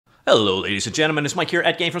Hello, ladies and gentlemen, it's Mike here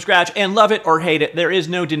at Gamefromscratch, and love it or hate it, there is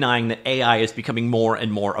no denying that AI is becoming more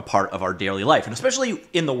and more a part of our daily life, and especially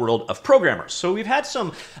in the world of programmers. So we've had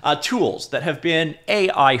some tools that have been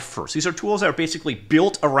AI first. These are tools that are basically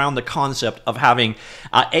built around the concept of having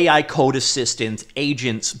AI code assistants,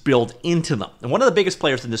 agents built into them. And one of the biggest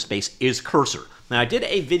players in this space is Cursor. Now, I did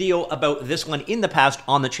a video about this one in the past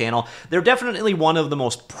on the channel. They're definitely one of the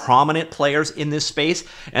most prominent players in this space,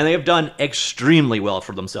 and they have done extremely well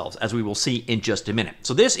for themselves, as we will see in just a minute.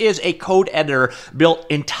 So this is a code editor built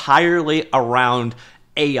entirely around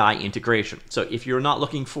AI integration. So if you're not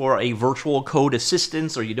looking for a virtual code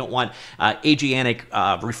assistance, or you don't want agentic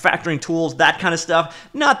refactoring tools, that kind of stuff,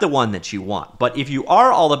 not the one that you want. But if you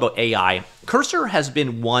are all about AI, Cursor has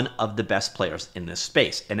been one of the best players in this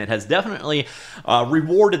space, and it has definitely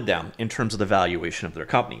rewarded them in terms of the valuation of their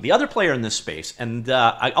company. The other player in this space, and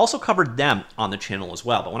I also covered them on the channel as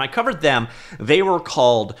well, but when I covered them, they were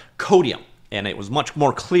called Codium. And it was much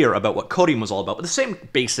more clear about what Codium was all about, but the same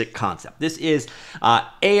basic concept. This is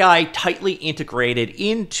AI tightly integrated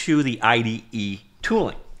into the IDE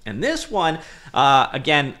tooling. And this one,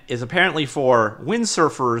 again, is apparently for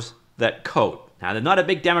windsurfers that code. Now, they're not a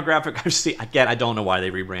big demographic. Again, I don't know why they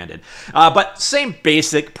rebranded. But same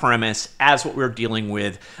basic premise as what we were dealing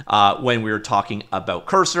with when we were talking about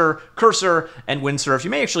Cursor and Windsurf. You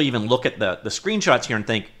may actually even look at the screenshots here and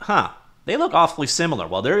think, huh, they look awfully similar.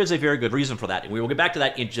 Well, there is a very good reason for that, and we will get back to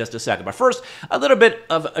that in just a second. But first, a little bit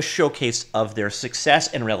of a showcase of their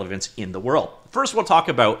success and relevance in the world. First, we'll talk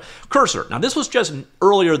about Cursor. Now, this was just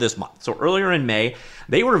earlier this month. So earlier in May,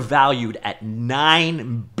 they were valued at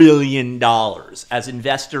 $9 billion as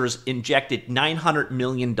investors injected $900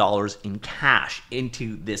 million in cash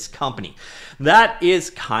into this company. That is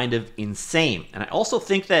kind of insane. And I also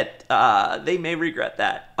think that they may regret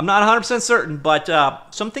that. I'm not 100% certain, but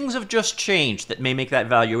some things have just changed that may make that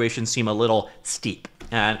valuation seem a little steep.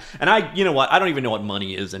 And you know what? I don't even know what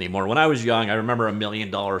money is anymore. When I was young, I remember $1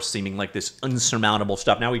 million seeming like this unsurmountable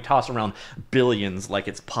stuff. Now we toss around billions like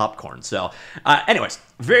it's popcorn. So anyways,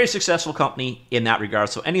 very successful company in that regard.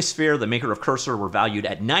 So Anysphere, the maker of Cursor, were valued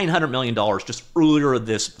at $900 million just earlier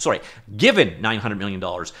given $900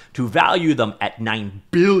 million to value them at $9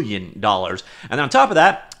 billion. And then on top of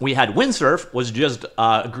that, we had Windsurf was just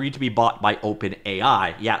agreed to be bought by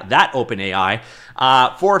OpenAI. Yeah, that OpenAI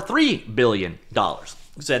for $3 billion.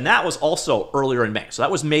 And that was also earlier in May. So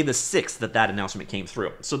that was May the 6th that announcement came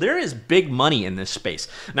through. So there is big money in this space.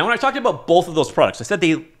 Now, when I talked about both of those products, I said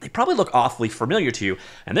they probably look awfully familiar to you,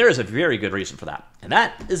 and there is a very good reason for that. And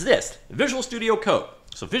that is this: Visual Studio Code.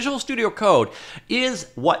 So Visual Studio Code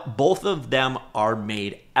is what both of them are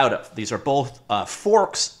made out of. These are both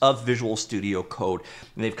forks of Visual Studio Code.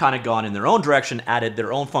 And they've kind of gone in their own direction, added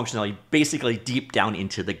their own functionality, basically deep down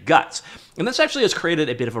into the guts. And this actually has created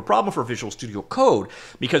a bit of a problem for Visual Studio Code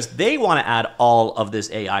because they want to add all of this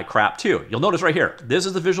AI crap too. You'll notice right here, this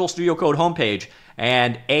is the Visual Studio Code homepage,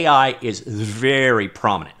 and AI is very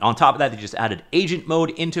prominent. On top of that, they just added agent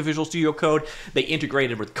mode into Visual Studio Code. They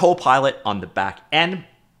integrated with Copilot on the back end.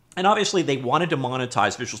 And obviously, they wanted to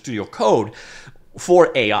monetize Visual Studio Code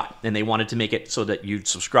for AI, and they wanted to make it so that you'd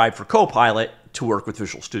subscribe for Copilot to work with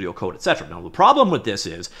Visual Studio Code, etc. Now, the problem with this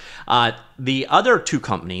is the other two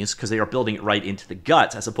companies, because they are building it right into the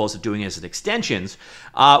guts as opposed to doing it as extensions,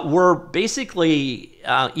 were basically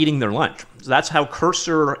eating their lunch. So that's how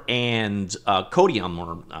Cursor and Codium,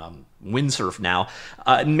 or Windsurf now,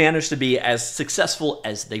 managed to be as successful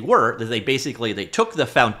as they were. That they took the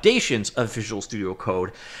foundations of Visual Studio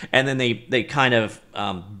Code, and then they kind of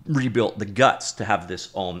rebuilt the guts to have this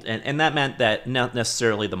own. And that meant that not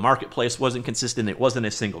necessarily the marketplace wasn't consistent. It wasn't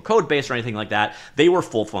a single code base or anything like that. They were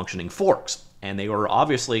full functioning forks. And they were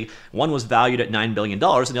obviously, one was valued at $9 billion,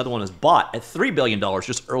 and the other one was bought at $3 billion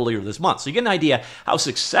just earlier this month. So you get an idea how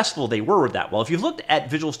successful they were with that. Well, if you've looked at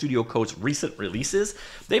Visual Studio Code's recent releases,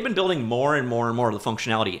 they've been building more and more and more of the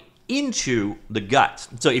functionality into the guts.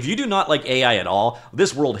 So if you do not like AI at all,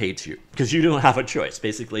 this world hates you because you don't have a choice.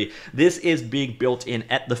 Basically, this is being built in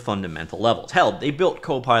at the fundamental levels. Hell, they built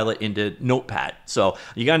Copilot into Notepad. So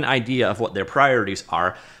you got an idea of what their priorities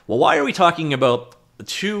are. Well, why are we talking about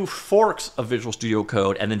two forks of Visual Studio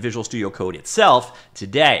Code and then Visual Studio Code itself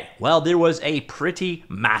today? Well, there was a pretty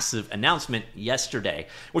massive announcement yesterday,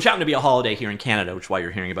 which happened to be a holiday here in Canada, which is why you're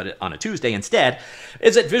hearing about it on a Tuesday instead,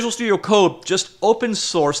 is that Visual Studio Code just open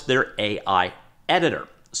sourced their AI editor.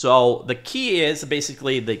 So the key is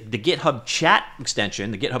basically the GitHub chat extension,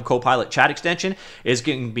 the GitHub Copilot chat extension is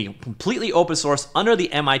going to be completely open source under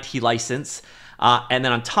the MIT license. And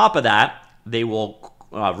then on top of that, they will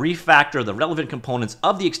refactor the relevant components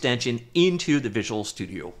of the extension into the Visual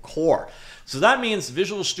Studio Core. So that means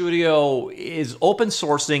Visual Studio is open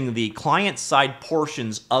sourcing the client-side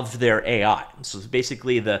portions of their AI. So it's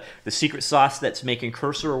basically the secret sauce that's making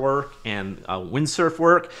Cursor work and Windsurf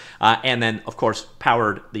work, and then, of course,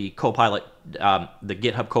 powered the Copilot, the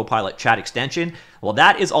GitHub Copilot chat extension. Well,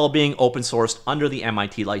 that is all being open sourced under the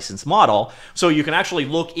MIT license model, so you can actually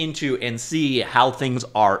look into and see how things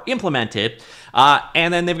are implemented,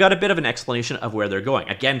 and then they've got a bit of an explanation of where they're going.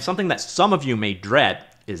 Again, something that some of you may dread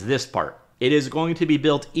is this part. It is going to be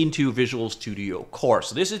built into Visual Studio Core.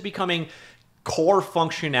 So this is becoming core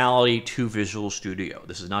functionality to Visual Studio.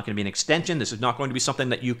 This is not going to be an extension. This is not going to be something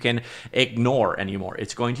that you can ignore anymore.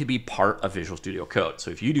 It's going to be part of Visual Studio Code. So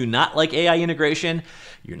if you do not like AI integration,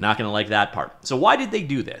 you're not going to like that part. So why did they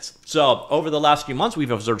do this? So over the last few months, we've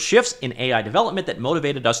observed shifts in AI development that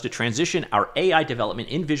motivated us to transition our AI development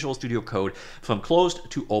in Visual Studio Code from closed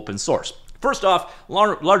to open source. First off,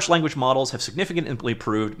 large language models have significantly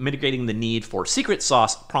improved, mitigating the need for secret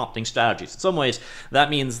sauce prompting strategies. In some ways, that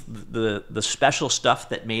means the special stuff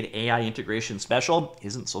that made AI integration special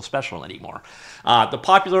isn't so special anymore. The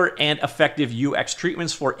popular and effective UX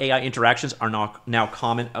treatments for AI interactions are now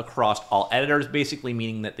common across all editors, basically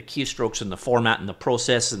meaning that the keystrokes and the format and the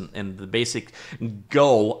process and the basic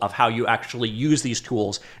go of how you actually use these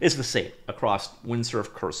tools is the same across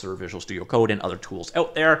Windsurf, Cursor, Visual Studio Code, and other tools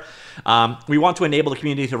out there. We want to enable the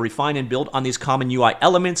community to refine and build on these common UI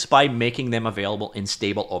elements by making them available in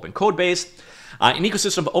stable open code base. An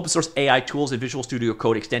ecosystem of open source AI tools and Visual Studio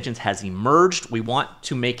Code extensions has emerged. We want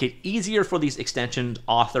to make it easier for these extension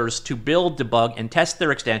authors to build, debug, and test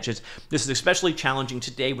their extensions. This is especially challenging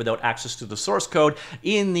today without access to the source code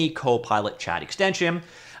in the Copilot chat extension.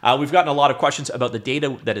 We've gotten a lot of questions about the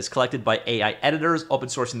data that is collected by AI editors. Open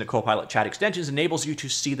sourcing the Copilot chat extensions enables you to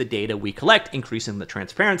see the data we collect, increasing the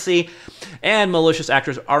transparency. And malicious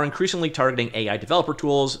actors are increasingly targeting AI developer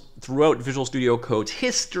tools. Throughout Visual Studio Code's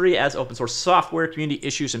history as open source software, community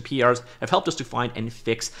issues and PRs have helped us to find and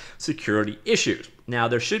fix security issues. Now,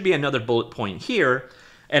 there should be another bullet point here,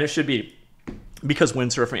 and it should be because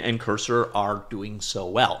Windsurf and Cursor are doing so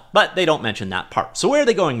well. But they don't mention that part. So where are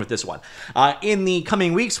they going with this one? In the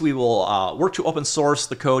coming weeks, we will work to open source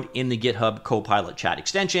the code in the GitHub Copilot chat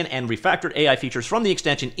extension and refactored AI features from the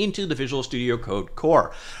extension into the Visual Studio Code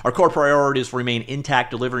core. Our core priorities remain intact,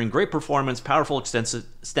 delivering great performance, powerful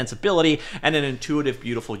extensibility, and an intuitive,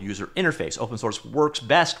 beautiful user interface. Open source works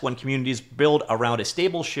best when communities build around a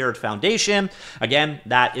stable, shared foundation. Again,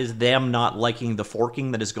 that is them not liking the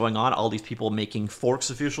forking that is going on. All these people making forks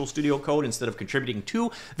of Visual Studio Code instead of contributing to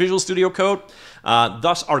Visual Studio Code.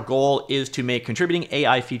 Thus, our goal is to make contributing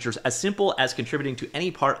AI features as simple as contributing to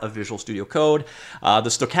any part of Visual Studio Code. The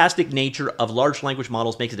stochastic nature of large language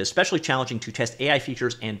models makes it especially challenging to test AI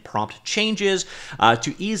features and prompt changes.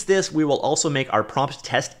 To ease this, we will also make our prompt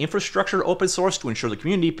test infrastructure open source to ensure the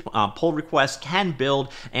community pull requests can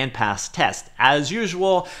build and pass tests. As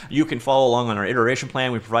usual, you can follow along on our iteration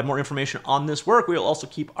plan. We provide more information on this work. We will also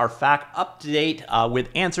keep our FAQ up to date with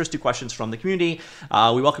answers to questions from the community.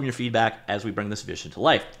 We welcome your feedback as we bring this vision to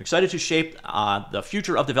life. We're excited to shape the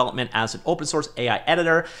future of development as an open source AI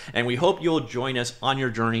editor, and we hope you'll join us on your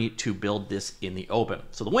journey to build this in the open.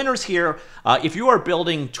 So the winners here, if you are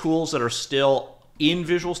building tools that are still in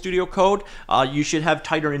Visual Studio Code, you should have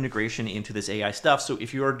tighter integration into this AI stuff. So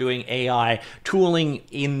if you are doing AI tooling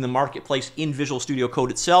in the marketplace in Visual Studio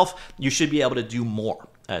Code itself, you should be able to do more.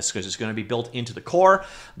 Because it's going to be built into the core.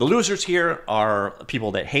 The losers here are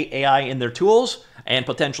people that hate AI in their tools and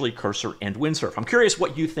potentially Cursor and Windsurf. I'm curious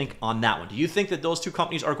what you think on that one. Do you think that those two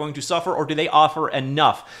companies are going to suffer, or do they offer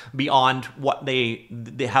enough beyond what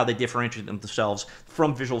how they differentiate themselves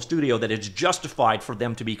from Visual Studio that it's justified for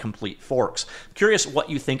them to be complete forks? Curious what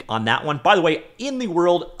you think on that one. By the way, in the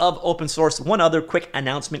world of open source, one other quick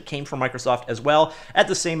announcement came from Microsoft as well at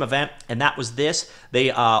the same event, and that was this.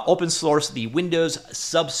 They open sourced the Windows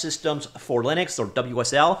Subsystems for Linux, or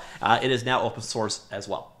WSL. It is now open source as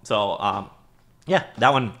well. So yeah,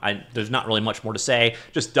 that one, there's not really much more to say.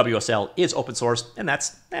 Just WSL is open source, and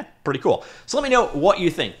that's pretty cool. So let me know what you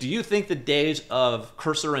think. Do you think the days of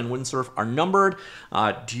Cursor and Windsurf are numbered?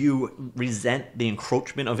 Do you resent the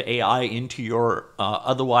encroachment of AI into your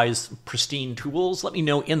otherwise pristine tools? Let me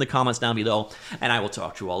know in the comments down below, and I will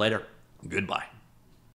talk to you all later. Goodbye.